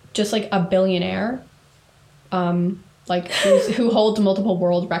 just a billionaire, who holds multiple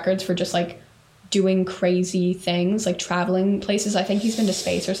world records for just doing crazy things, traveling places. I think he's been to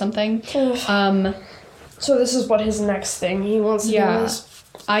space or something. So this is what his next thing he wants to do is?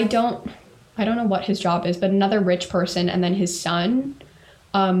 I don't know what his job is, but another rich person, and then his son,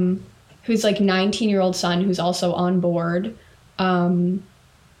 who's 19-year-old son who's also on board. And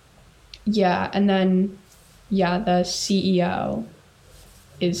then the CEO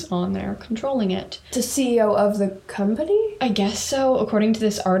is on there controlling it. The CEO of the company? I guess so, according to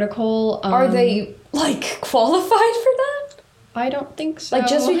this article. Are they, qualified for that? I don't think so.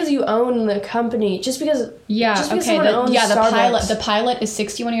 Just because you own the company, just because someone owns Starbucks. The pilot is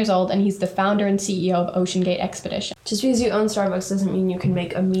 61 years old, and he's the founder and CEO of Ocean Gate Expedition. Just because you own Starbucks doesn't mean you can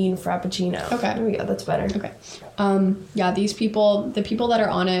make a mean frappuccino. Okay. There we go, that's better. Okay. These people, the people that are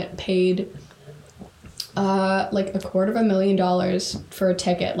on it, paid $250,000 for a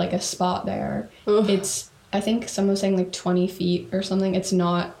ticket, a spot there. Ugh. It's, I think someone was saying 20 feet or something. It's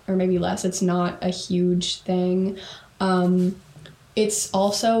not, or maybe less. It's not a huge thing. It's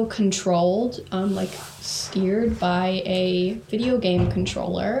also controlled, steered by a video game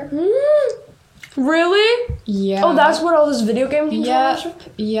controller. Really? Yeah. Oh, that's what all those video game controllers are?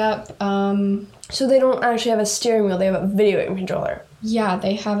 Yep. So they don't actually have a steering wheel, they have a video game controller. Yeah,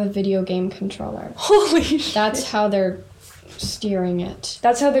 they have a video game controller. Holy shit. That's how they're steering it.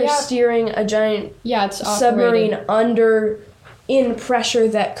 That's how they're steering a giant submarine under in pressure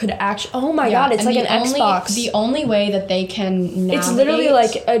that could actually... Oh my god, it's like an Xbox. The only way that they can navigate...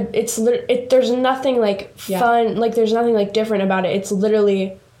 It's literally there's nothing fun, there's nothing different about it. It's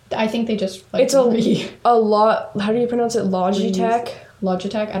literally... I think they just... it's a lot... How do you pronounce it? Logitech?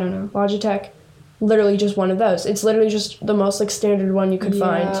 Logitech? I don't know. Logitech. Literally just one of those. It's literally just the most standard one you could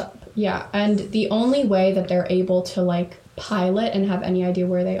find. Yeah, and the only way that they're able to pilot and have any idea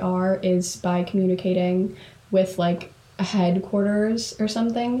where they are is by communicating with a headquarters or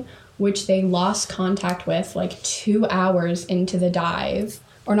something, which they lost contact with 2 hours into the dive,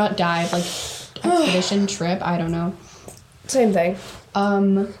 or not dive, expedition trip. I don't know. Same thing.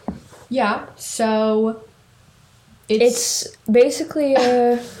 Yeah. So. It's basically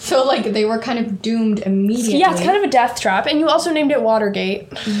So, they were kind of doomed immediately. Yeah, it's kind of a death trap. And you also named it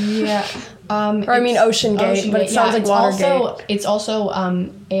Watergate. Yeah. Ocean Gate, but it sounds like Watergate. It's also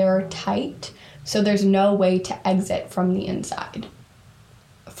airtight, so there's no way to exit from the inside.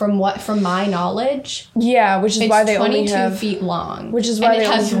 From my knowledge... Yeah, which is why they only have... 22 feet long. Which is why it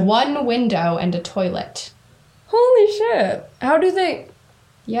has one window and a toilet. Holy shit. How do they...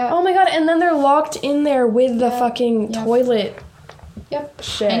 Yeah. Oh my god, and then they're locked in there with the fucking toilet. Yep.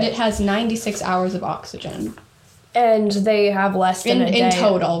 Shit. And it has 96 hours of oxygen. And they have less than a day. In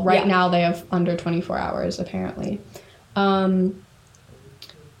total. Right now they have under 24 hours, apparently.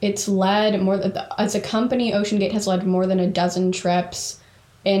 It's led as a company, OceanGate has led more than a dozen trips.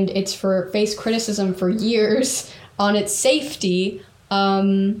 and it's faced criticism for years on its safety.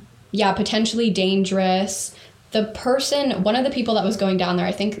 Potentially dangerous. One of the people that was going down there,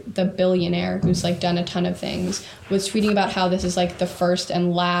 I think the billionaire who's like done a ton of things, was tweeting about how this is like the first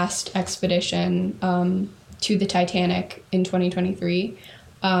and last expedition to the Titanic in 2023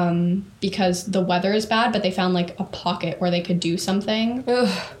 because the weather is bad, but they found like a pocket where they could do something,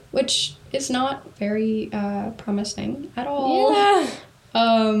 which is not very promising at all. Yeah.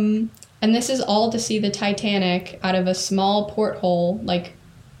 And this is all to see the Titanic out of a small porthole, like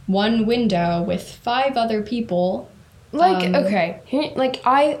one window with 5 other people. Okay.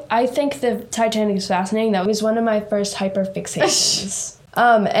 I think the Titanic is fascinating. That was one of my first hyperfixations.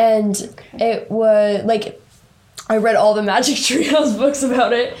 And it was, like, I read all the Magic Treehouse books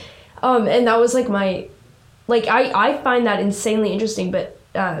about it. And that was, like, I find that insanely interesting, but,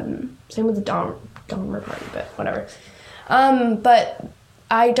 same with the Dahmer party, but whatever. But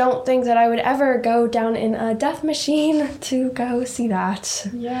I don't think that I would ever go down in a death machine to go see that.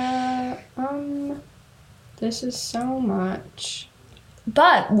 Yeah, this is so much.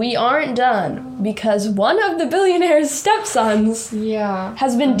 But we aren't done, because one of the billionaire's stepsons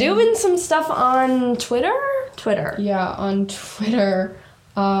has been doing some stuff on Twitter? Yeah, on Twitter.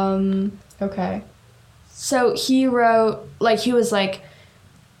 Okay. So he wrote, he was like,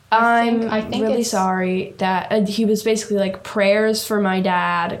 I'm really sorry that he was basically like prayers for my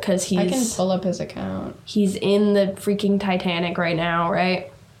dad because I can pull up his account. He's in the freaking Titanic right now,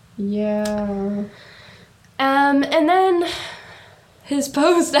 right? Yeah. And then his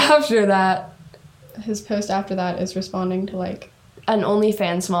post after that is responding to like an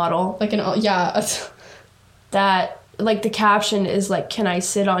OnlyFans model. That like the caption is like, "Can I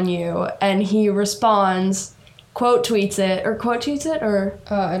sit on you?" And he responds, quote tweets it, or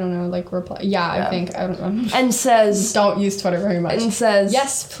I don't know, like reply. Yeah, I think I don't know. And says, don't use Twitter very much. And says,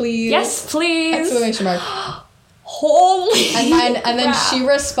 yes, please. Yes, please. Exclamation mark. Holy. And then she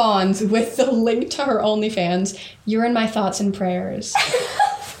responds with the link to her OnlyFans. You're in my thoughts and prayers.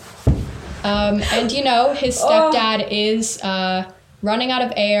 And his stepdad is running out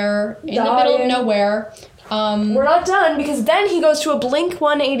of air in the middle of nowhere. We're not done, because then he goes to a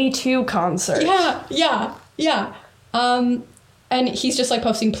Blink-182 concert. Yeah. And he's just like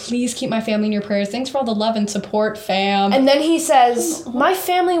posting, please keep my family in your prayers. Thanks for all the love and support, fam. And then he says, my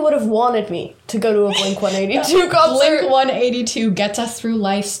family would have wanted me to go to a Blink-182 concert. Blink-182 gets us through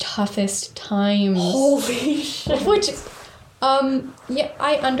life's toughest times. Holy shit. Which,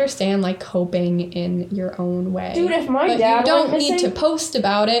 I understand, like, coping in your own way. Dude, if my dad you don't went missing, need to post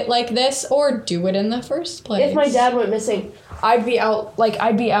about it like this or do it in the first place. If my dad went missing, I'd be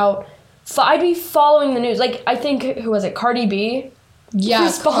following the news. Like, I think, who was it? Cardi B? Yeah,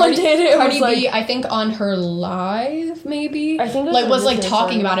 responded. Cardi B, I think on her live, maybe? I think was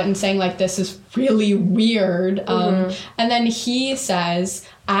talking about it and saying, like, this is really weird. And then he says,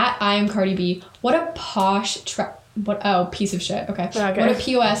 at I am Cardi B, what a posh, piece of shit. Okay. What a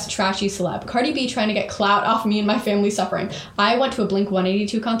POS trashy celeb. Cardi B trying to get clout off me and my family suffering. I went to a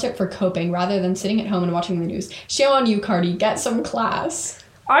Blink-182 concert for coping rather than sitting at home and watching the news. Shame on you, Cardi. Get some class.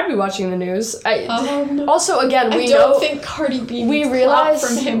 I'd be watching the news. Also, again, I don't think Cardi B needs clout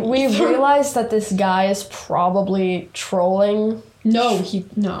from him. We realize that this guy is probably trolling. No.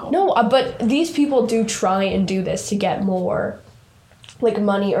 No, but these people do try and do this to get more, like,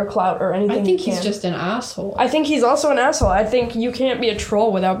 money or clout or anything. I think he's just an asshole. I think he's also an asshole. I think you can't be a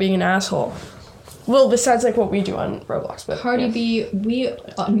troll without being an asshole. Well, besides, like, what we do on Roblox. But Cardi B, we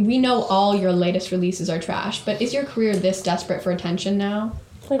know all your latest releases are trash, but is your career this desperate for attention now?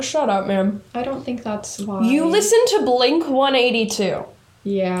 Like, shut up, man. I don't think that's why. You listen to Blink-182.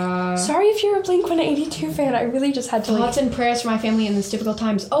 Yeah. Sorry if you're a Blink-182 fan. I really just had to, Thoughts and prayers for my family in these difficult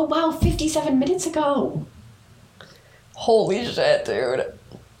times. Oh, wow, 57 minutes ago. Holy shit, dude.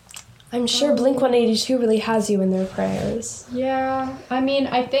 I'm sure Blink-182 really has you in their prayers. Yeah. I mean,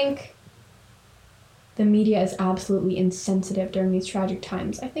 I think the media is absolutely insensitive during these tragic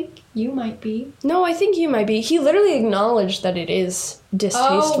times. I think you might be. No, I think you might be. He literally acknowledged that it is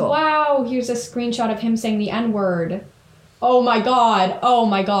distasteful. Oh, wow. Here's a screenshot of him saying the N-word. Oh, my God.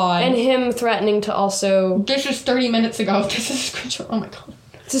 And him threatening to also... This is 30 minutes ago. This is a screenshot. Oh, my God.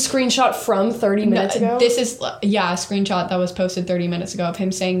 It's a screenshot from 30 minutes ago? This is, a screenshot that was posted 30 minutes ago of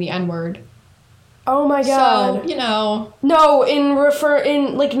him saying the N-word. Oh my God. So, No, not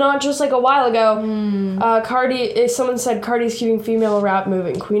just like a while ago. Someone said Cardi's keeping female rap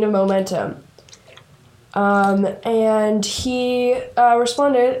moving, queen of momentum. And he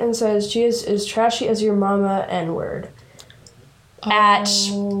responded and says, she is as trashy as your mama N-word. At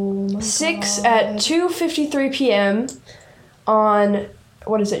 2:53 p.m. on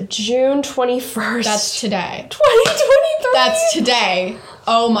what is it? June 21st. That's today. 2023. That's today.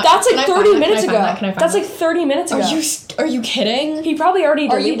 Oh my. That's like 30 minutes ago. That's like like 30 minutes ago. Are you kidding? He probably already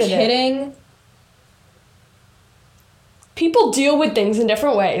Are you deleted it. kidding? People deal with things in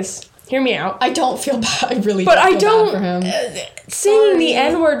different ways. Hear me out. I don't feel bad. I really But don't I feel don't. bad for him. Saying the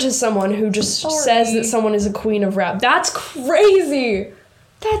N-word to someone who just says that someone is a queen of rap. That's crazy.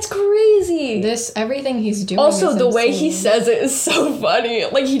 That's crazy. Everything he's doing. Also, is the way insane. he says it is so funny.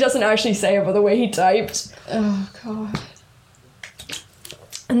 Like, he doesn't actually say it, but the way he typed. Oh, God.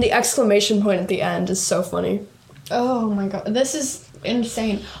 And the exclamation point at the end is so funny. Oh, my God. This is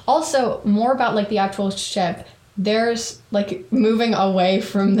insane. Also, more about, like, the actual ship. There's, like, moving away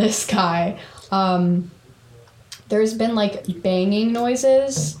from this guy. There's been, like, banging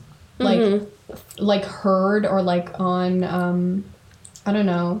noises. Like, heard or, like, on, I don't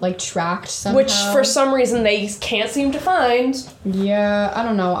know, like tracked somehow. Which, for some reason, they can't seem to find. Yeah, I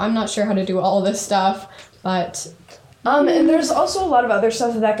don't know. I'm not sure how to do all this stuff, but... And there's also a lot of other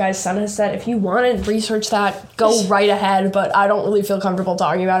stuff that guy's son has said. If you want to research that, go right ahead, but I don't really feel comfortable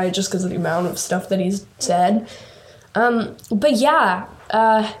talking about it just because of the amount of stuff that he's said. But yeah,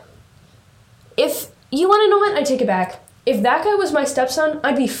 if you want to know what, I take it back. If that guy was my stepson,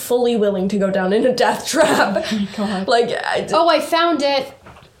 I'd be fully willing to go down in a death trap. Oh my God. Like, I found it.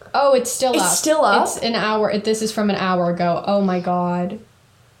 Oh, it's still up. It's still up? It's an hour. This is from an hour ago. Oh my God.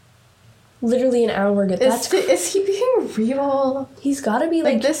 Literally an hour ago. Is he being real? He's gotta be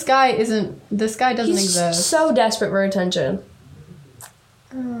like this guy doesn't he's exist. So desperate for attention.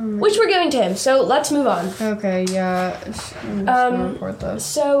 Which we're giving to him. So let's move on. Okay, yeah. I'm just gonna report this.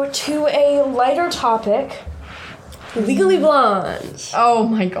 So to a lighter topic. Legally Blonde. Oh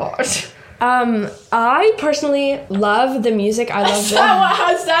my gosh. I personally love the music. I love Is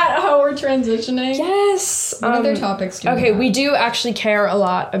that how we're transitioning? Yes. What other topics do we have? We do actually care a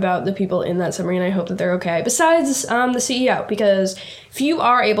lot about the people in that summary, and I hope that they're okay. Besides the CEO, because if you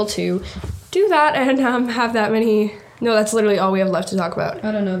are able to do that and have that many... No, that's literally all we have left to talk about.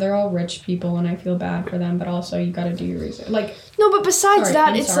 I don't know. They're all rich people, and I feel bad for them. But also, you got to do your research. Like, no, but besides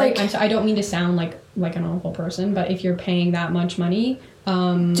like I don't mean to sound like an awful person, but if you're paying that much money,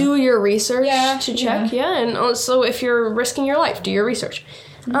 do your research to check. Yeah, and also if you're risking your life, do your research.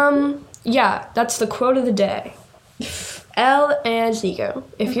 Yeah, that's the quote of the day. Elle and Nico,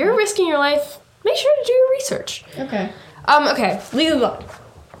 if you're risking your life, make sure to do your research. Okay. Okay, Legally Blonde.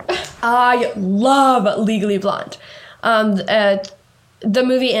 I love Legally Blonde. The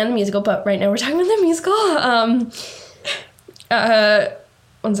movie and the musical, but right now we're talking about the musical.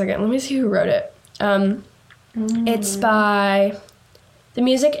 One second, let me see who wrote it. The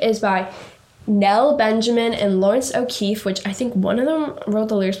music is by Nell Benjamin and Lawrence O'Keefe, which I think one of them wrote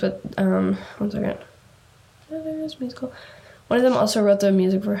the lyrics, but, one second. Heather's musical. One of them also wrote the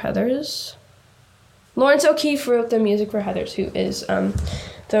music for Heather's. Lawrence O'Keefe wrote the music for Heather's, who is,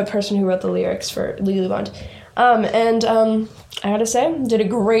 the person who wrote the lyrics for Legally Blonde. I gotta say, did a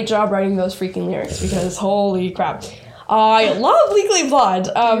great job writing those freaking lyrics because holy crap. I love Legally Blonde.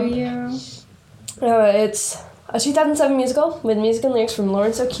 It's a 2007 musical with music and lyrics from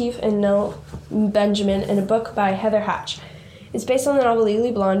Lawrence O'Keefe and Nell Benjamin and a book by Heather Hatch. It's based on the novel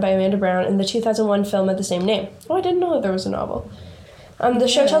Legally Blonde by Amanda Brown and the 2001 film of the same name. Oh, I didn't know that there was a novel. The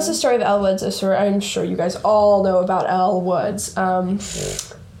show tells the story of Elle Woods, a story I'm sure you guys all know about Elle Woods.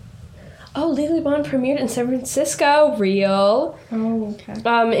 Legally Blonde premiered in San Francisco. Real. Oh, okay.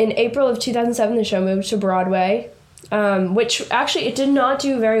 In April of 2007, the show moved to Broadway, which actually it did not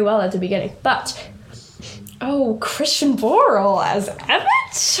do very well at the beginning. But, Christian Borle as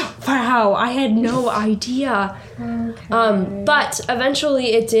Emmett? Wow, I had no idea. Okay. But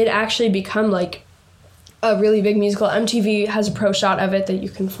eventually it did actually become like a really big musical. MTV has a pro shot of it that you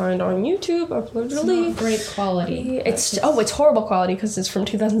can find on YouTube. It's not great quality. It's horrible quality because it's from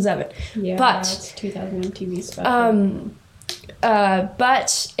 2007. Yeah, but it's 2000 MTV special.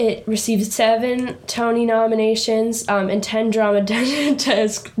 But it received 7 Tony nominations and 10 Drama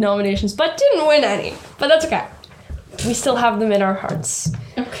Desk nominations, but didn't win any. But that's okay. We still have them in our hearts.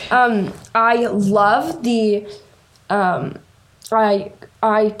 Okay. I love the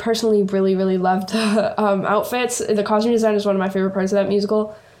I personally really, really loved the outfits. The costume design is one of my favorite parts of that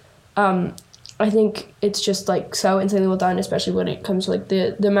musical. I think it's just like so insanely well done, especially when it comes to like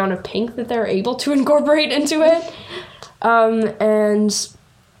the amount of pink that they're able to incorporate into it. And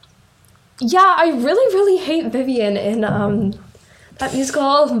yeah, I really, really hate Vivian in that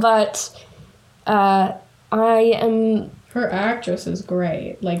musical, but I am... Her actress is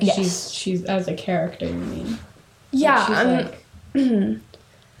great. Like, yes. she's as a character, you mean? Yeah,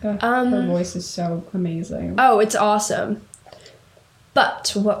 her voice is so amazing. Oh, it's awesome.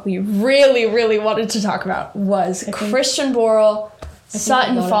 But what we really, really wanted to talk about was Christian Borle,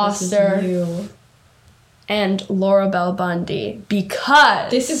 Sutton Foster, and Laura Bell Bundy,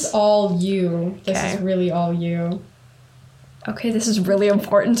 because... This is all you. This is really all you. Okay, this is really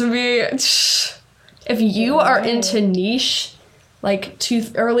important to me. If you are into niche, like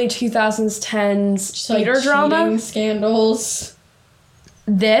early 2000s, 10s theater drama... scandals.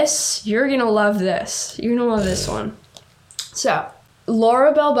 You're gonna love this. You're gonna love this one. So,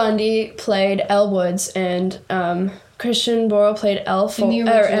 Laura Bell Bundy played Elle Woods, and Christian Borle played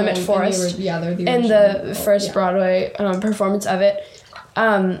Emmett Forrest in the first Broadway performance of it,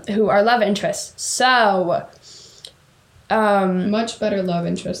 who are love interests. So, much better love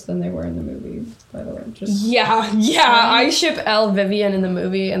interest than they were in the movie, by the way. I ship Elle Vivian in the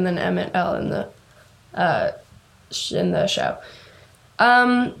movie, and then Emmett Elle in the show.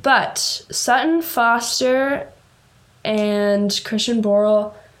 But Sutton Foster and Christian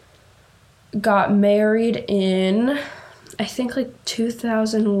Borle got married in, I think, like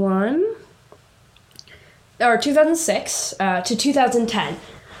 2001 or 2006 to 2010,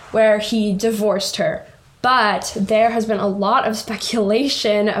 where he divorced her. But there has been a lot of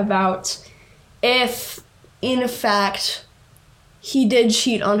speculation about if, in fact, he did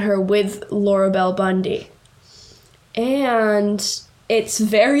cheat on her with Laura Bell Bundy. And it's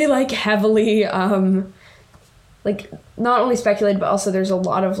very, like, heavily, like, not only speculated, but also there's a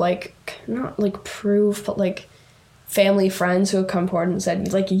lot of, like, not, like, proof, but, like, family friends who have come forward and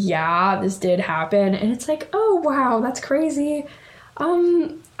said, like, yeah, this did happen. And it's like, oh, wow, that's crazy.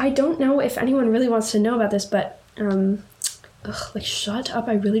 I don't know if anyone really wants to know about this, but, like, shut up.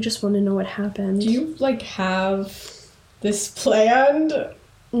 I really just want to know what happened. Do you, like, have this planned?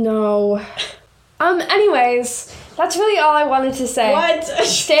 No. Anyways, that's really all I wanted to say. What?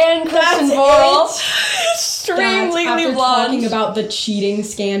 Stan Christian Borle. Extremely after blonde. Talking about the cheating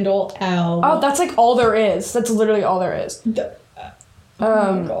scandal, Elle. Oh, that's like all there is. That's literally all there is.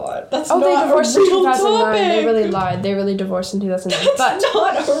 Oh my god. That's not they divorced a real in 2009. Topic. They really lied. They really divorced in 2009. That's but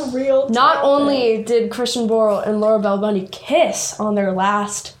not a real topic. Not only did Christian Borle and Laura Bell Bundy kiss on their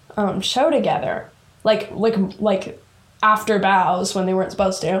last show together, like after bows when they weren't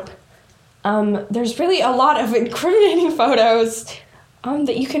supposed to. There's really a lot of incriminating photos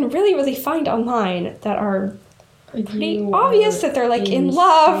that you can really, really find online that are pretty obvious that they're, like, in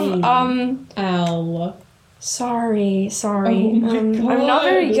love. Elle. Sorry. Oh my God. I'm not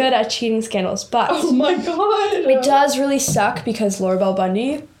very good at cheating scandals, but... Oh my god! It does really suck because Laura Bell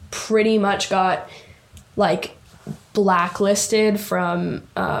Bundy pretty much got, like, blacklisted from,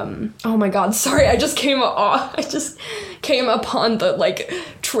 oh my god, sorry, I just came upon the, like,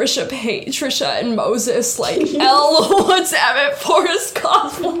 Trisha and Moses, like, Elle Woods Emmett Forrest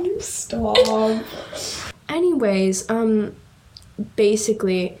cosplay. Stop. Anyways,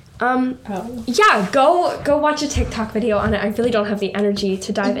 basically, yeah, go watch a TikTok video on it. I really don't have the energy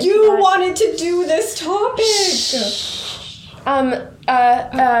to dive into You that. wanted to do this topic!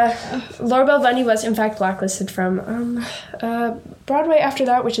 Laura Bell Bundy was in fact blacklisted from Broadway after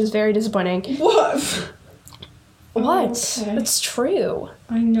that, which is very disappointing. What? What? Okay. It's true.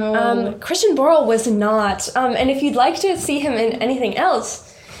 I know. Christian Borle was not. And if you'd like to see him in anything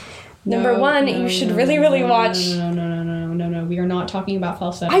else, number one, you should really watch. No. We are not talking about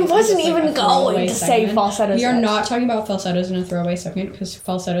falsettos. I wasn't even going to say falsettos. We are not talking about falsettos in a throwaway segment because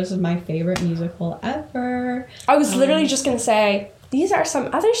falsettos is my favorite musical ever. I was literally just going to say, these are some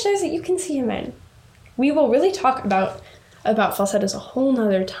other shows that you can see him in. We will really talk about falsettos a whole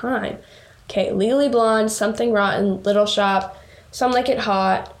nother time. Okay, Legally Blonde, Something Rotten, Little Shop, Some Like It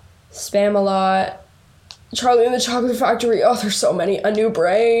Hot, Spam-A-Lot, Charlie and the Chocolate Factory. Oh, there's so many. A New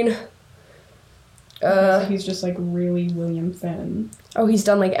Brain. He's just like really William Finn. Oh, he's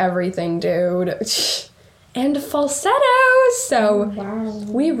done like everything, dude. And falsettos. So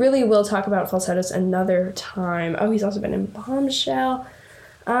we really will talk about falsettos another time. Oh, he's also been in Bombshell.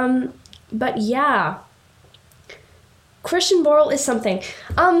 But yeah. Christian Borle is something.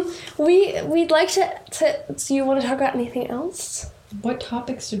 We'd like to do you want to talk about anything else? What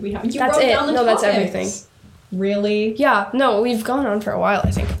topics did we have? That's it. No, that's everything. Really? Yeah, no, we've gone on for a while, I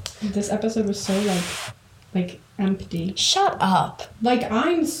think. This episode was so like empty. Shut up. Like,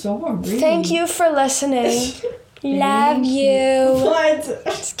 I'm sorry. Thank you for listening. Love you. What?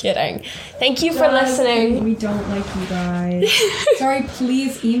 Just kidding. Thank you for listening. We don't like you guys. Sorry,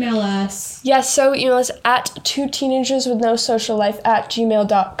 please email us. Yes, so email us at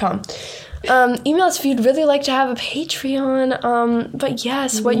twoteenagerswithnosociallife@gmail.com. Email us if you'd really like to have a Patreon. But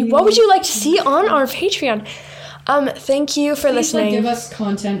yes, what would you like to see on our Patreon? Thank you for listening. Like, give us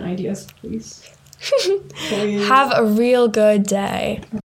content ideas, please. Have a real good day.